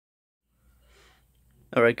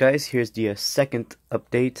Alright guys, here's the second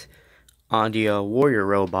update on the Warrior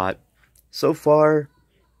robot. So far,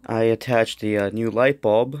 I attached the new light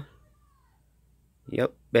bulb.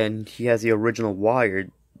 Yep, and he has the original wire.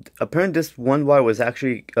 Apparently this one wire was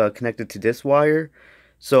actually connected to this wire.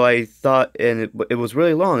 So I thought, and it was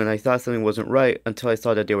really long, and I thought something wasn't right until I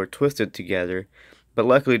saw that they were twisted together. But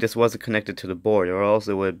luckily this wasn't connected to the board, or else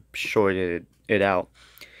it would have shorted it out.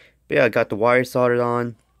 But yeah, I got the wire soldered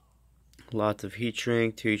on. Lots of heat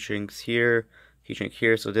shrink, two heat shrinks here, heat shrink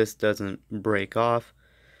here, so this doesn't break off.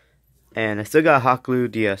 And I still got hot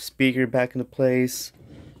glued the speaker back into place.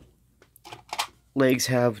 Legs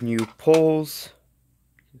have new poles.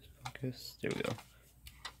 Focus. There we go.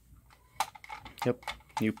 Yep,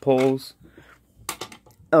 new poles.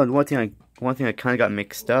 Oh, and one thing I kind of got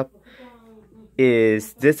mixed up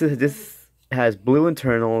is this has blue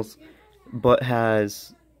internals, but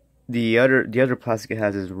has the other plastic it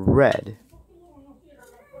has is red.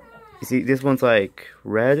 You see, this one's like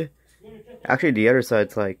red. Actually, the other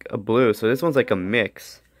side's like a blue, so this one's like a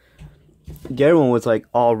mix. The other one was like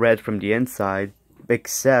all red from the inside,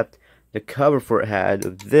 except the cover for it had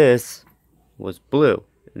of this was blue.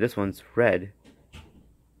 This one's red.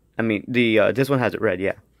 I mean, this one has it red,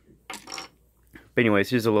 yeah. But anyways,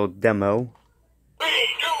 here's a little demo.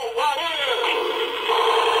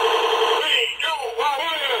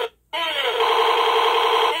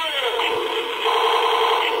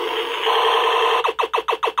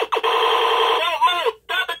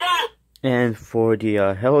 And for the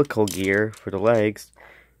helical gear, for the legs,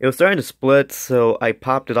 it was starting to split, so I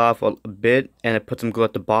popped it off a bit, and I put some glue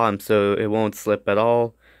at the bottom so it won't slip at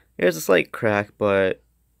all. There's a slight crack, but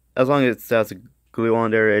as long as it has glue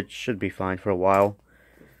on there, it should be fine for a while.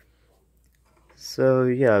 So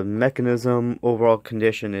yeah, mechanism, overall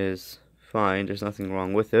condition is fine. There's nothing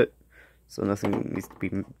wrong with it, so nothing needs to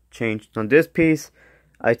be changed. On this piece,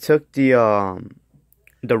 I took the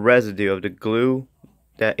residue of the glue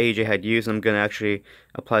that AJ had used. I'm gonna actually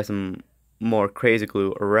apply some more crazy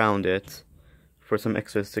glue around it for some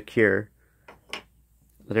extra secure.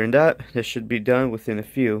 Other than that, this should be done within a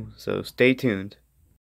few, so stay tuned.